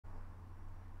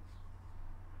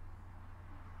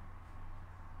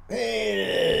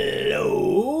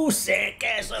Hello,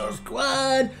 Sandcastle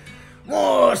Squad!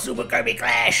 More Super Kirby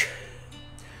Clash!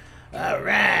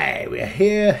 Alright, we're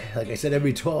here, like I said,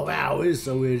 every 12 hours,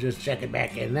 so we're just checking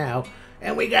back in now.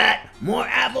 And we got more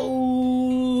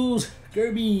apples!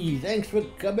 Kirby, thanks for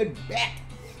coming back!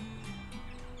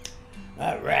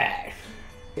 Alright.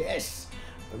 Yes,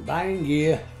 I'm buying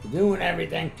gear, doing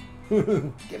everything.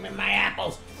 Give me my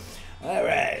apples.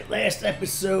 Alright, last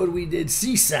episode we did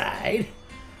Seaside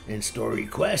and story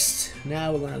quests.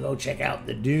 Now we're gonna go check out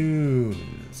the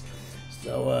dunes.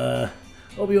 So,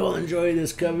 hope you all enjoy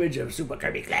this coverage of Super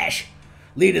Kirby Clash,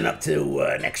 leading up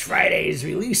to next Friday's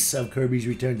release of Kirby's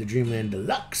Return to Dreamland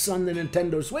Deluxe on the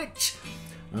Nintendo Switch.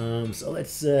 So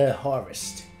let's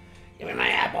harvest. Give me my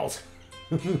apples.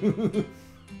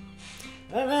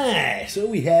 Alright, so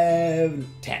we have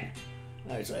 10.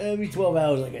 Alright, so every 12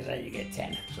 hours, like I said, you get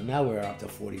 10. So now we're up to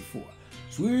 44.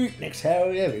 Sweet, next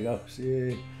hour, there we go. See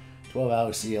you, 12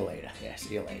 hours, see you later. Yeah,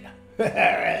 see you later.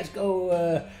 Alright, let's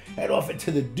go head off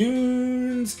into the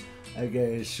dunes. I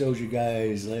guess shows you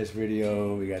guys last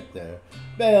video. We got the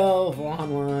bell for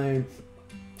online.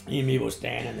 The amiibo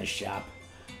stand in the shop.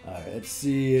 Alright, let's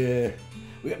see.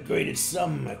 We upgraded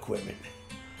some equipment.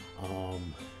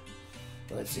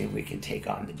 Let's see if we can take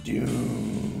on the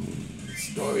dunes.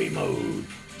 Story mode.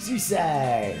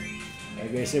 Seaside.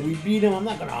 Like I said, we beat him. I'm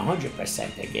not going to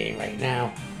 100% the game right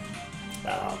now.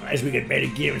 As we get better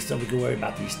gear and stuff, we can worry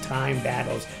about these time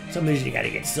battles. Some of these you got to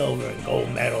get silver and gold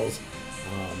medals.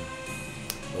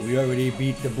 But we already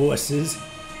beat the bosses.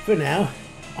 For now,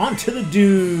 on to the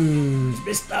dunes.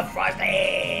 Mr.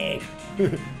 Frosty!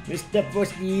 Mr.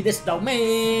 Frosty the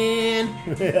Snowman!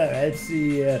 Let's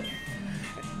see.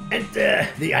 Enter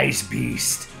the Ice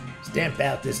Beast. Stamp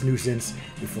out this nuisance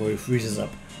before he freezes up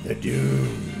the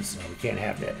dunes. So we can't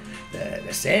have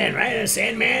the sand, right? The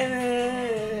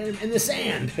Sandman in the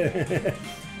sand.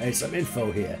 Alright, some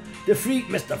info here. Defeat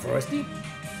Mr. Frosty.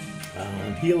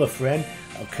 Heal a friend.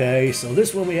 Okay, so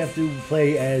this one we have to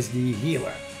play as the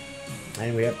healer.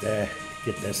 And we have to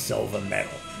get the silver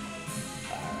medal.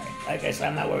 Alright, like I said,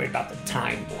 I'm not worried about the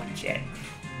timed ones yet.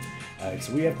 Alright,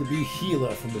 so we have to be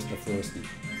healer for Mr. Frosty.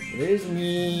 Where's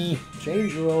me?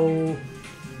 Change role.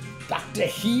 Dr.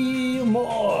 Heal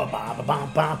More. Bum,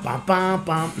 bum, bum, bum, bum,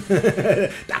 bum.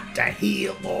 Dr.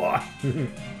 Heal More.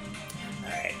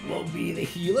 Alright, we'll be the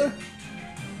healer.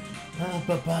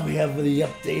 We have the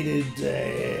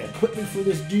updated equipment for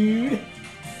this dude.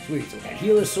 Sweet, so we got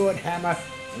healer, sword, hammer.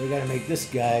 And we gotta make this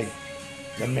guy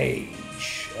the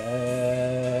mage.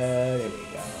 There we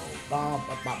go. Bum,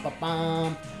 bum, bum, bum,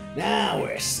 bum. Now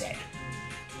we're set.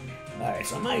 Alright,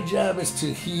 so my job is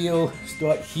to heal,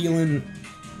 start healing,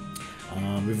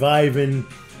 reviving,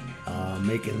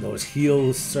 making those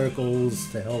heal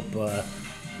circles to help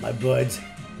my buds,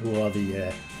 who are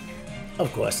the,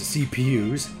 of course, the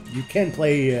CPUs. You can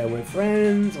play with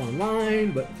friends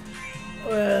online, but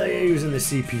you're using the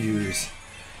CPUs.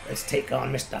 Let's take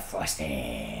on Mr.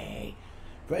 Frosty.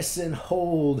 Press and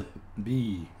hold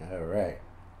B. Alright,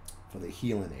 for the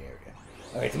healing area.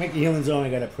 Alright, to make the healing zone, I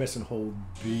gotta press and hold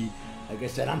B. Like I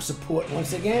said, I'm support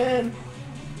once again.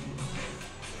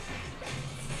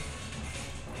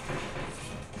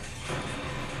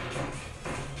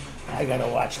 I gotta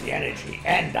watch the energy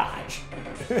and dodge.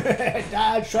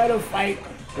 Dodge, try to fight.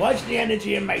 Watch the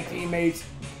energy of my teammates.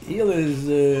 Healer's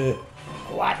a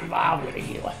lot involved with a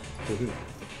healer.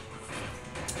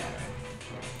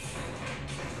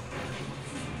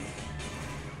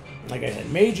 Like I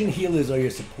said, mage and healers are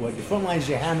your support. Your front line's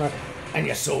your hammer and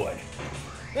your sword.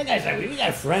 Like I said, we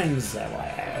got friends.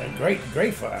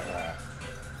 Great for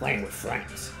playing with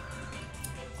friends.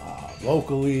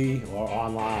 Locally or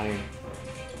online.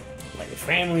 Like with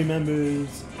family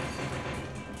members.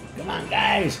 Come on,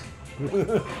 guys.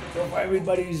 So far,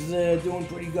 everybody's doing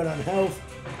pretty good on health.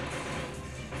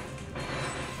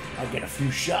 I'll get a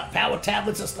few shot. Power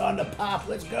tablets are starting to pop.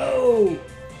 Let's go.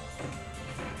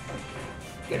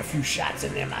 Get a few shots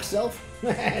in there myself. Do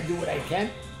what I can.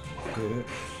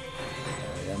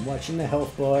 I'm watching the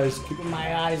health bars, keeping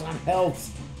my eyes on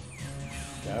health.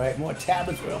 Alright, more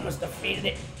tablets. We almost defeated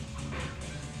it.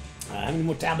 How many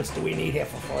more tablets do we need here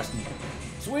for Frosty?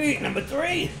 Sweet, number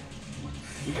 3.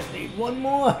 We just need one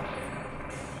more.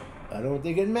 I don't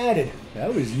think it mattered.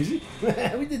 That was easy.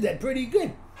 We did that pretty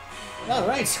good.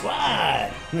 Alright,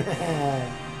 squad. We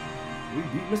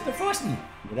beat Mr. Frosty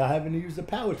without having to use the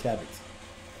power tablets.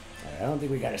 I don't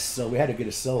think we got a silver. We had to get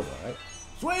a silver, right?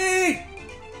 Sweet!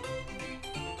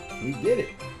 We did it.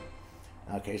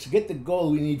 Okay, so get the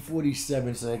gold. We need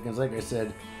 47 seconds. Like I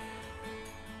said,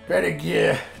 better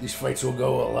gear. These fights will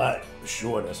go a lot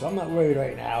shorter. So I'm not worried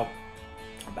right now.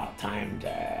 about timed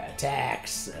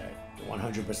attacks,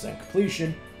 100%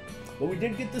 completion. But we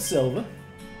did get the silver.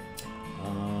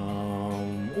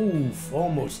 Oof,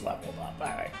 almost leveled up.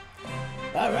 Alright.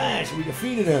 Alright, so we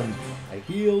defeated him. I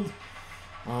healed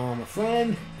a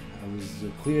friend. I was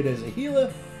cleared as a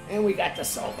healer. And we got the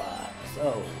silver.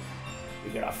 So,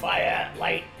 we got our fire,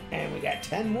 light, and we got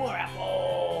 10 more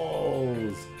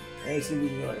apples. Let's see if we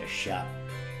can go to the shop.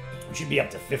 We should be up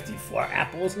to 54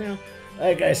 apples now.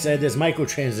 Like I said, there's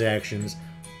microtransactions.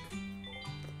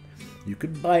 You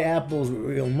could buy apples with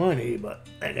real money, but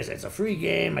like I said, it's a free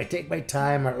game. I take my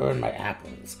time, I earn my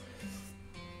apples.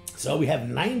 So we have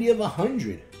 90 of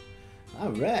 100.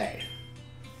 All right.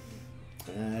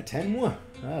 10 more.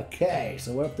 Okay,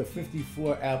 so we're up to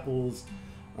 54 apples.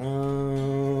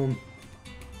 All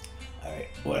right,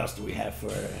 what else do we have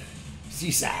for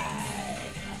Seaside?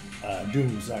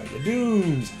 Dunes, sorry, the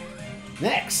Dunes.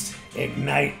 Next,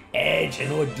 Ignite Edge,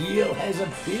 an ordeal has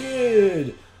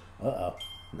appeared. Uh-oh,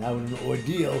 now an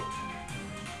ordeal.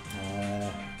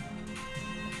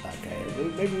 Okay,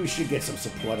 maybe we should get some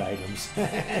support items.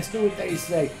 Let's do what they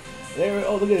say.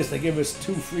 Oh, look at this, they give us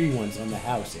 2 free ones on the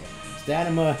house here.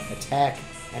 Stamina, attack,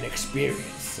 and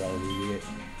experience. So we get,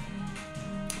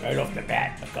 right off the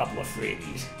bat, a couple of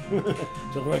freebies.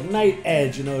 So for Ignite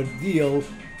Edge, an ordeal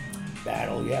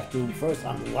battle, you have to first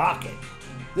unlock it.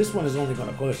 This one is only going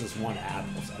to cost us 1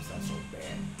 apple, so that's not so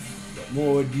bad. But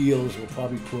more deals will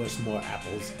probably cost more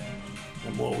apples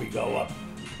the more we go up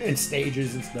in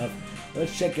stages and stuff.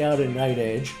 Let's check out Ignite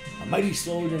Edge. A mighty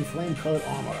sword in flame-colored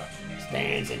armor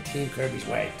stands in Team Kirby's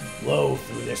way. Blow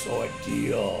through this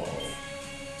ordeal.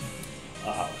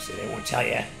 Uh-oh, so they won't tell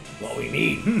you what we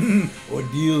need.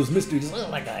 Ordeals, mystery, just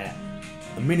like a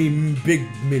big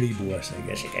mini boss, I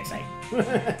guess you could say.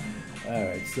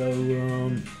 Alright, so,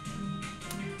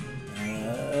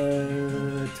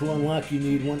 to unlock, you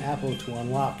need 1 apple to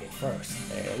unlock it first.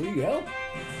 There we go.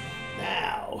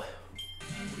 Now,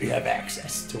 we have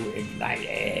access to Ignite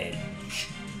Edge.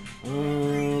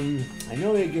 I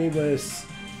know they gave us,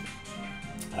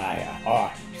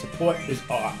 R. Support is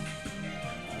R.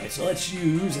 Alright, so let's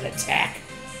use an attack.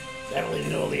 I don't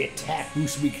even know the attack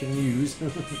boost we can use.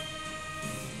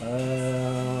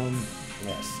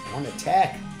 Yes, 1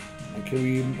 attack. And can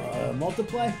we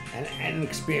multiply? And an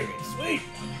experience. Sweet!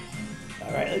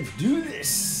 Alright, let's do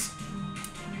this.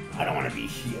 I don't want to be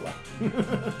healer.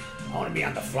 I want to be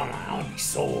on the front line. I want to be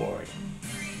sword.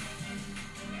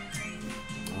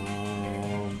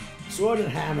 Sword and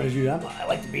hammer, dude. I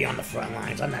like to be on the front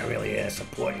lines. I'm not really a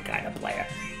supporting kind of player.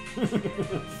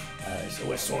 Alright, so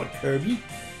we're Sword Kirby.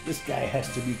 This guy has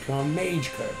to become Mage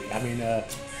Kirby. I mean,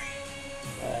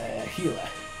 healer.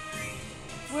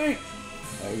 Sweet!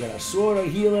 We got a sword, a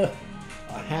healer,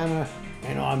 a hammer,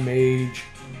 and our mage.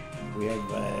 We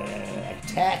have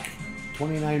attack,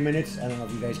 29 minutes. I don't know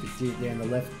if you guys can see it there in the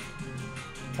left,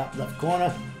 top left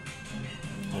corner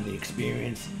on the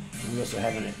experience. And we also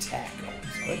have an attack going.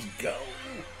 So let's go.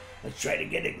 Let's try to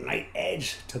get Ignite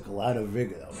Edge. Took a lot of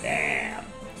vigor though. Damn.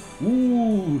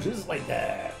 Ooh, this is like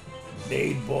the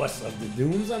big boss of the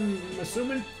Dunes, I'm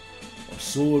assuming. A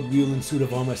sword-wielding suit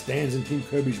of armor stands in Team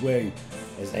Kirby's way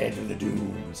as they head through the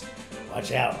Dunes.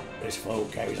 Watch out, this foe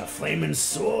carries a flaming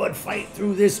sword. Fight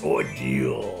through this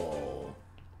ordeal.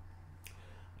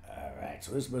 Alright,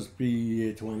 so this must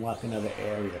be to unlock another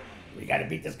area. We gotta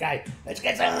beat this guy. Let's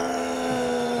get some!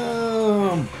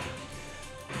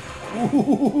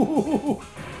 Ooh.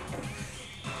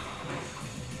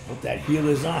 Hope that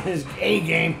healer's on his A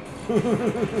game.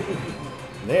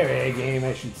 Their A game,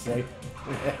 I should say.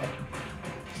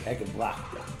 I can block.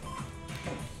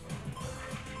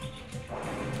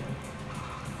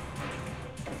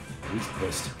 He's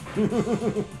pissed.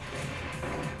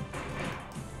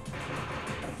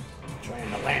 Trying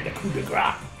to land a coup de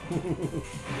grace.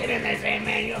 Get in there,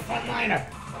 Sandman, you're a frontliner.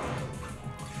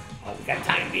 Oh, we got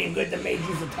time beam good. The mage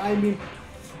use the time beam.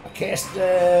 I cast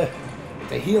the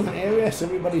healing area, so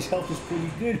everybody's health is pretty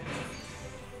good.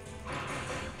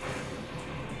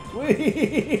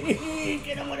 Sweet!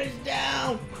 Get him when it's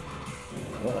down!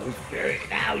 Oh, he's furious.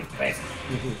 Now he's pissed.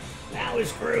 Now he's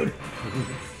screwed.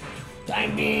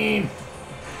 Time beam!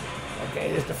 Okay,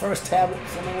 this is the first tablet.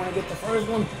 Somebody want to get the first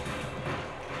one?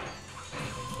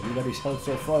 Everybody's health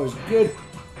so far is good.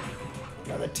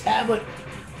 Another tablet.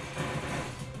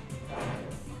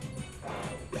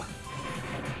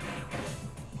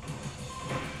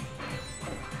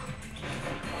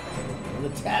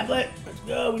 Another tablet. Let's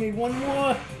go. We need 1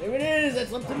 more. There it is.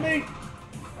 That's up to me.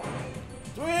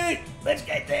 Sweet. Let's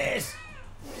get this.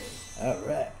 All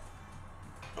right.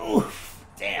 Oof.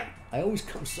 Damn. I always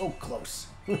come so close.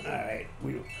 All right.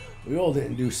 We all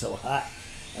didn't do so hot.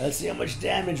 Let's see how much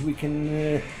damage we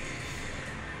can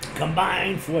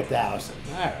combine. 4,000.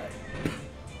 Alright.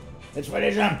 Let's ready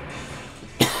to jump.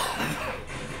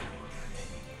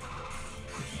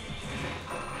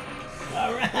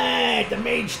 Alright, the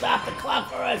mage stopped the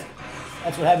clock for us.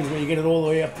 That's what happens when you get it all the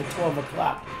way up to 12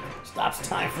 o'clock. Stops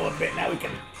time for a bit. Now we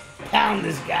can pound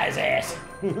this guy's ass.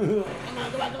 Come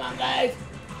on, guys.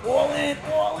 All in,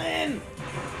 all in.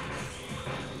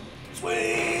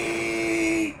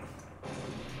 Sweet.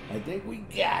 I think we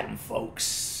got him,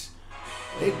 folks.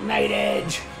 Ignite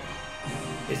Edge.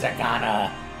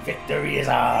 Izagana. Victory is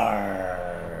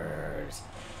ours.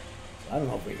 So I don't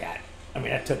know if we got it. I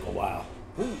mean, that took a while.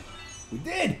 Ooh, we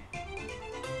did.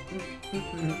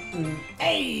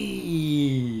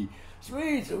 Hey!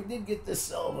 Sweet, so we did get the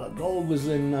silver. Gold was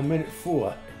in minute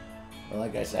 4. But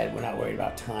like I said, we're not worried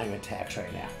about time attacks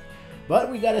right now.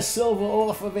 But we got a silver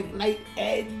off of Ignite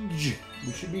Edge.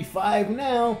 We should be 5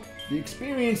 now. The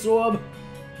experience orb.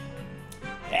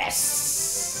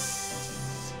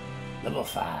 Yes! Level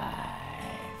 5.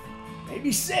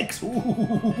 Maybe 6.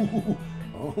 Ooh!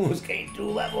 Almost gained 2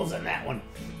 levels in that one.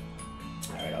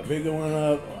 Alright, our vigor went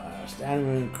up.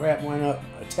 Stamina and crap went up.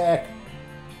 Attack.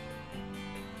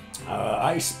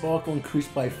 Ice Sparkle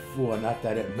increased by 4. Not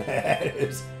that it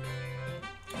matters.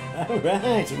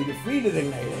 Alright, so we defeated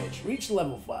Ignite Edge. Reached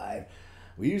level 5.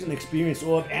 We use an experience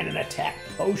orb and an attack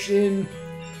potion.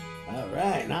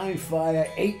 Alright, 9 fire,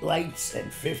 8 lights,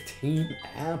 and 15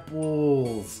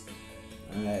 apples.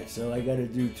 Alright, so I gotta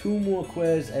do 2 more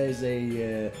quests as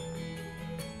a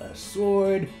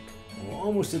sword. We're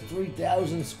almost at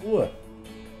 3,000 score.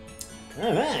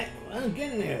 Alright, well, I'm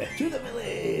getting there. To the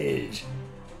village.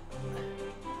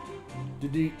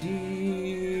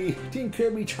 Team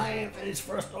Kirby triumphed in his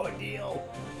first ordeal.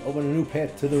 Open a new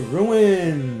path to the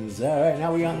ruins. Alright,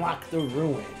 now we unlock the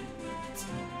ruins.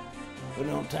 But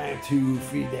no time to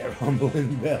feed their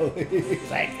humbling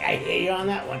bellies. I hear you on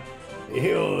that one. The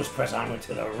heroes press onward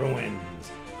to the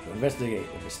ruins to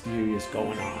investigate the mysterious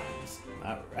going-ons.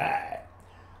 Alright.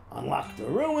 Unlock the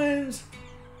ruins.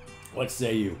 What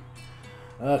say you?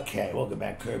 Okay, welcome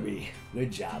back, Kirby.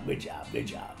 Good job, good job, good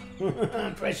job. I'm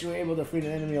impressed you were able to defeat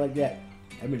an enemy like that.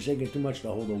 I've been shaking too much to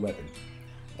hold a weapon.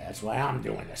 That's why I'm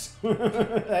doing this.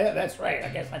 Yeah, that's right. I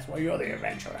guess that's why you're the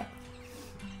adventurer.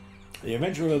 The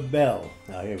Adventurer of Bell.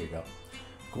 Oh, here we go.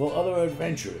 Call other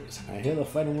adventurers. I hear they'll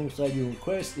fight alongside you in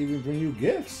quests, even bring you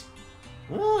gifts.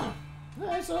 Ah,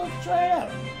 alright, so let's try it out.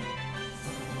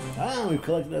 Ah, we've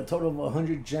collected a total of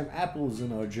 100 gem apples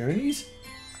in our journeys.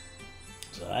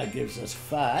 So that gives us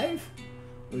 5,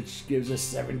 which gives us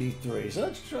 73. So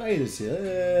let's try this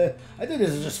here. I think this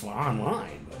is just for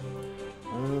online, but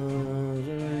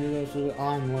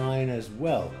online as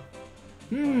well.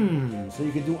 So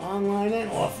you can do online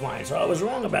and offline. So I was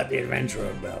wrong about the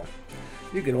Adventurer Bell.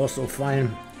 You can also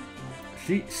find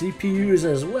CPUs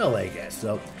as well, I guess.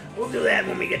 So we'll do that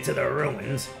when we get to the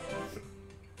ruins.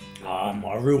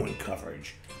 Our ruin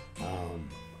coverage.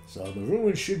 So the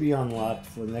ruins should be unlocked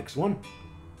for the next one.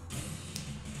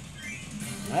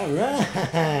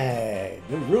 Alright,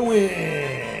 the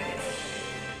ruins.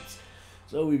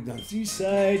 So we've done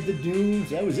Seaside, the dunes.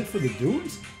 That was it for the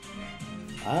dunes?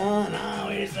 No,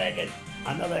 wait a second.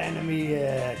 Another enemy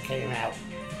came out.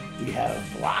 We have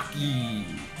Blocky.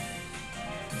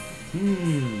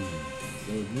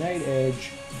 So Ignite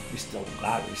Edge. We still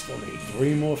need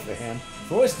 3 more for him.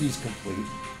 Frosty's complete.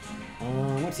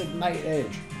 What's Ignite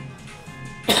Edge?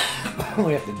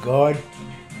 We have to guard.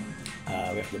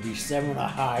 We have to be 7 or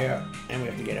higher, and we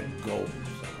have to get a gold. So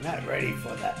we're not ready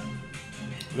for that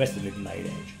rest of Ignite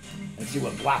Edge. Let's see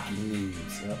what Blocky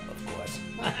needs. Of course.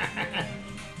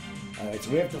 Alright,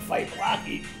 so we have to fight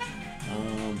Blocky.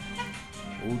 Oh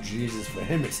Jesus, for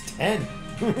him it's 10.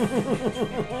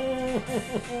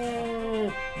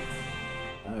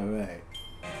 Alright.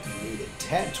 We need a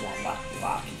 10 to unlock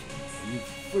Blocky. Are you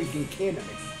freaking kidding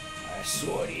me? Alright,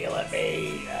 sword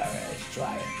elevate. Alright, let's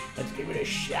try it. Let's give it a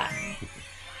shot.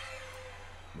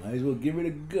 Might as well give it a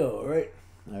go, right?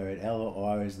 Alright,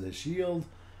 LOR is the shield.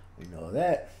 We know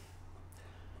that.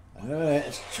 Alright,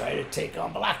 let's try to take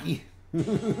on Blocky.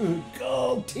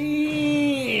 Go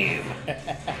team!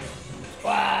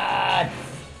 Squad!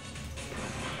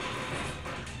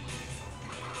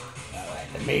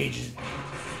 Alright, the mage is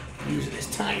using his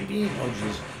time beam. Oh,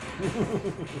 jeez.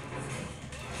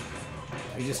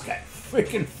 I just got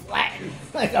freaking flattened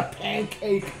like a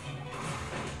pancake.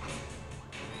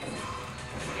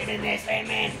 Get in there,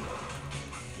 Sandman.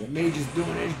 The mage is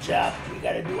doing his job. We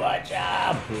gotta do our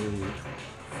job.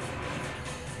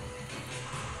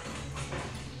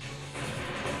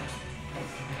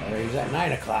 Alright, he's at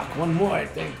 9 o'clock. One more, I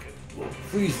think. We'll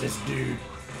freeze this dude.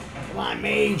 Come on,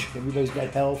 mage. Everybody's got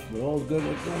health. We're all good.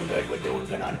 We're doing good. We're doing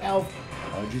good on health.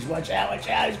 Oh, jeez, watch out, watch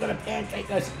out. He's going to pancake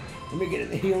us. Let me get in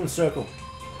the healing circle.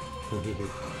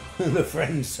 The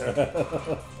friend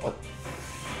circle.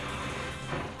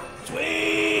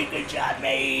 Sweet. Good job,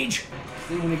 mage.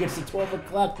 See, when he gets to 12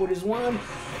 o'clock with his wand,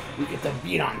 we get to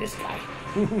beat on this guy.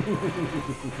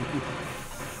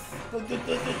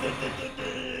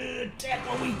 Attack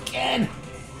what we can.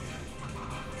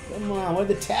 Come on, where are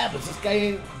the tablets? This guy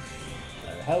ain't...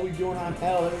 How are we doing on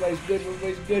hell? Everybody's good,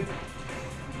 everybody's good.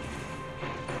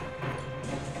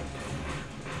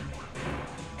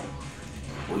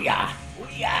 Booyah!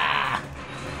 Booyah!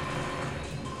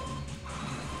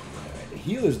 The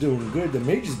healer's doing good, the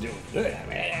mage is doing good. I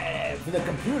mean, for the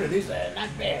computer, these are not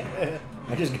bad.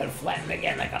 I just got flattened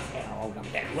again like a... Oh, I'm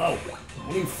getting low.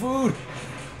 I need food.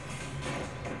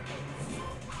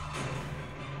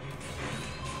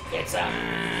 Get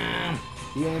some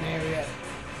healing area.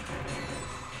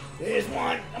 There's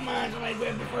one. Come on, somebody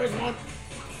grab the first one.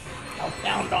 I'll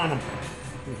pound on him.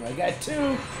 I got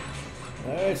two.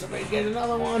 All right, somebody get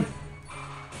another one.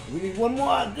 We need one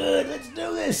more. Good, let's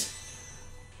do this.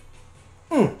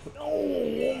 Oh,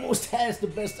 almost has the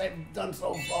best I've done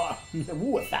so far.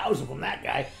 Ooh, 1,000 from that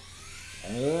guy.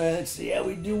 All right, let's see how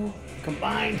we do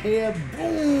combined here.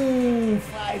 Boom,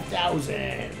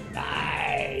 5,000.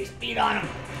 Nice. Beat on him.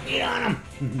 Beat on him.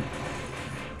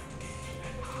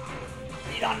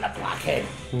 Beat on the blockhead.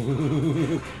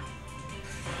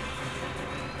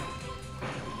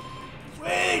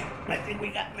 Sweet. I think we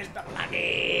got Mr.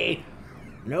 Blockhead.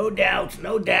 No doubts,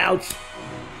 no doubts.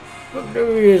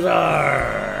 Victory is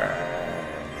ours.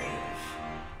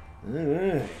 All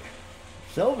right.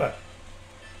 Silver.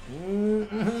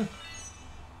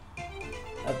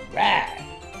 All right.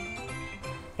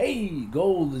 Hey,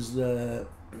 gold is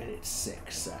minute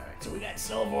 6. All right, so we got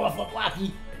silver off of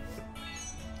Blocky.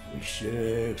 We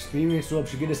should experience swap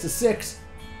should get us to 6.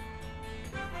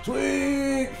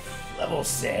 Sweet, level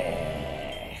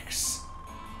 6.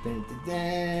 Dun,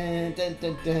 dun, dun,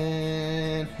 dun,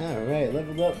 dun. All right,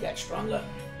 leveled up, got stronger.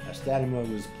 Our stamina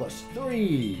was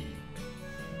 +3,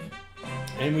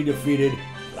 and we defeated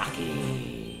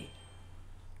Blocky.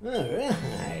 All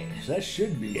right, so that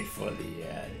should be it for the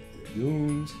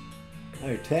goons. All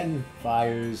right, 10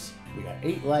 fires. We got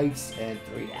 8 lights and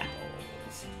 3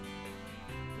 apples.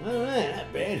 All right,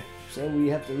 not bad. So we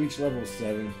have to reach level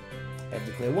 7. Have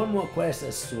to clear one more quest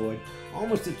as sword.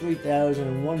 Almost to 3,000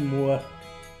 and one more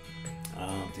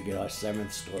to get our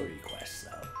 7th story quest.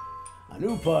 So a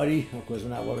new party. Of course, we're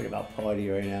not worried about party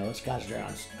right now. Let's concentrate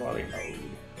on story mode.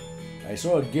 I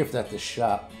saw a gift at the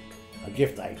shop, a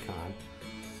gift icon.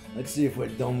 Let's see if we're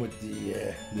done with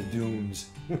the dunes.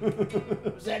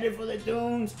 Is that it for the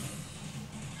dunes?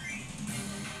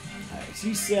 Alright,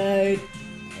 seaside.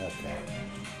 Okay.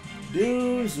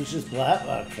 Dunes, which is black.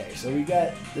 Okay, so we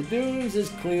got the dunes is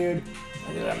cleared.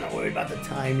 I'm not worried about the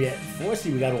time yet. 4,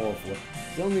 see, we got all 4.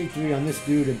 Still need 3 on this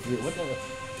dude and 3.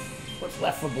 What's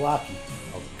left for Blocky?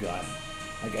 Oh god.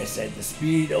 Like I said, the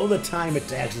speed, all the time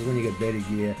attacks is when you get better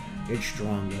gear. It's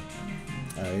stronger.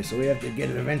 Alright, so we have to get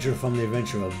an adventure from the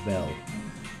Adventure of Bell.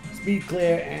 Speed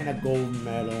clear and a golden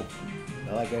medal.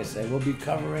 But like I said, we'll be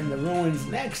covering the ruins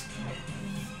next.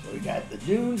 So we got the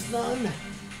dunes done.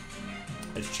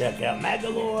 Let's check out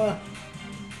Magalore.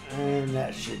 And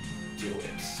that should do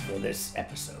it for this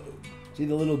episode. See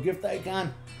the little gift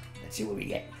icon? Let's see what we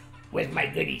get. Where's my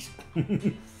goodies?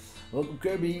 Welcome,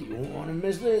 Kirby. You won't want to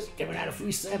miss this. Giving out a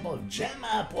free sample of gem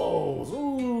apples.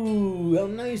 Ooh, how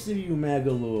nice of you,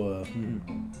 Magalore.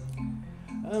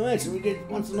 Alright, so we get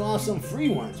once in a while some free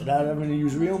ones without having to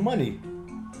use real money.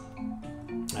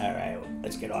 Alright,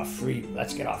 let's get our free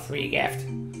gift.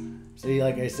 See,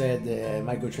 like I said, the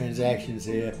microtransactions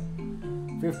here.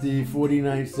 50,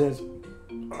 49 cents,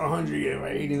 100,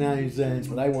 89 cents,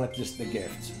 but I want just the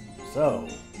gift. So,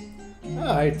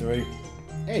 alright, 3.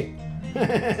 Hey.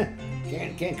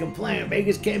 can't complain.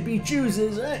 Beggars can't be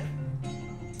choosers, eh?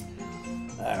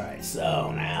 Alright,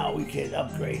 so now we can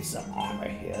upgrade some armor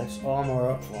here. Let's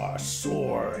armor up for our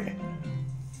sword.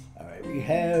 Alright, we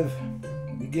have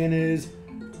beginners,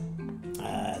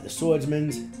 the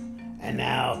swordsman's, and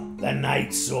now the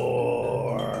knight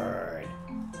sword.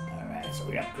 Alright, so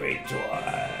we upgrade to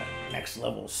our next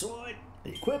level sword.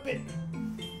 Equip it.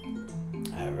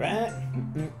 Alright.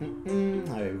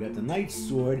 Alright, we got the knight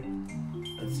sword.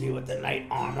 Let's see what the knight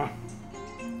armor.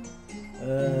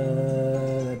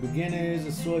 The beginners,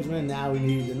 the swordsman. Now we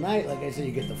need the knight. Like I said,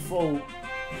 you get the full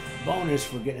bonus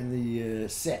for getting the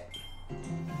set.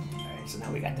 Alright, so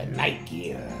now we got the knight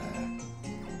gear.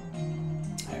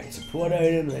 Alright, support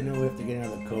items. I know we have to get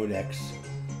another codex.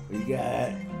 We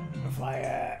got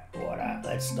fire, water.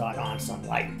 Let's start on some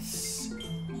lights.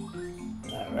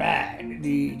 Alright.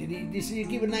 Did you see it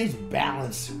give a nice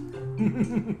balance?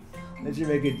 Let's see if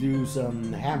I could do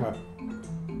some hammer.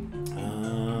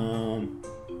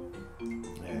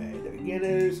 Alright, the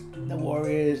beginners, the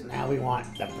warriors. Now we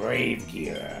want the brave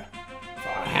gear for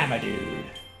our hammer dude.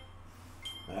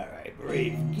 Alright,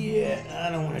 brave gear. I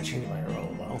don't want to change my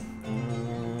roll though.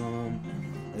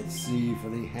 Let's see for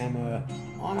the hammer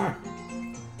armor.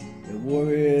 The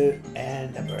warrior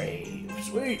and the brave.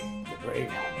 Sweet! The brave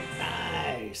helmet.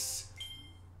 Nice!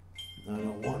 I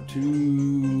don't want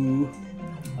to.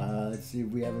 Let's see if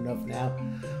we have enough now.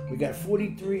 We got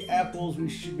 43 apples. We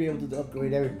should be able to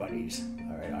upgrade everybody's.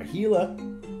 Alright, our healer.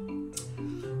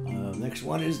 Next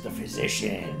one is the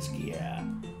physician's gear.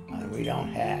 We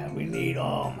don't have. We need,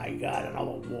 oh my god,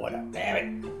 another water. Damn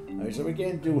it! Alright, so we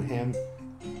can't do him.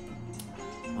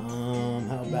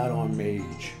 How about our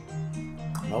mage?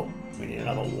 Nope, we need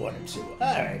another water too.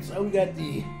 Alright, so we got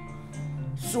the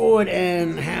sword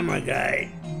and hammer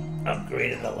guy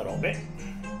upgraded a little bit.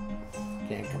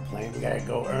 Can't complain. We gotta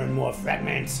go earn more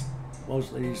fragments.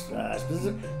 Mostly,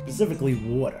 specifically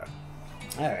water.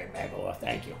 Alright, Magolor,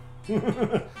 thank you.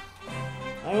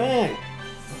 Alright,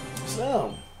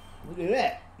 so, look at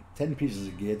that. 10 pieces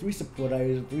of gear, 3 support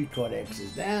items, 3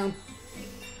 codexes down.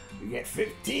 We get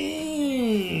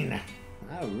 15!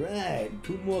 Alright,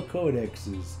 2 more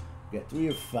codexes. We got 3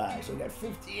 of 5, so we got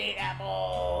 58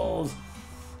 apples!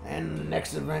 And the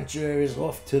next adventure is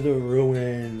off to the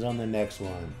ruins on the next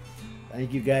one.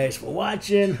 Thank you guys for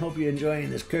watching. Hope you're enjoying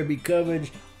this Kirby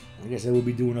coverage. Like I said, we'll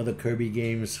be doing other Kirby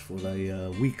games for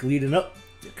the week leading up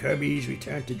to Kirby's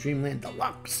Return to Dreamland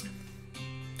Deluxe,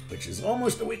 which is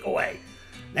almost a week away.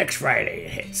 Next Friday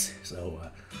it hits. So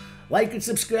like and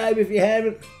subscribe if you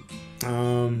haven't.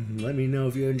 Let me know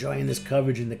if you're enjoying this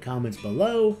coverage in the comments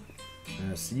below.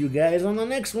 I'll see you guys on the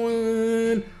next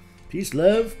one. Peace,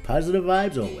 love, positive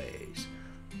vibes always.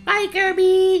 Bye,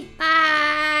 Kirby!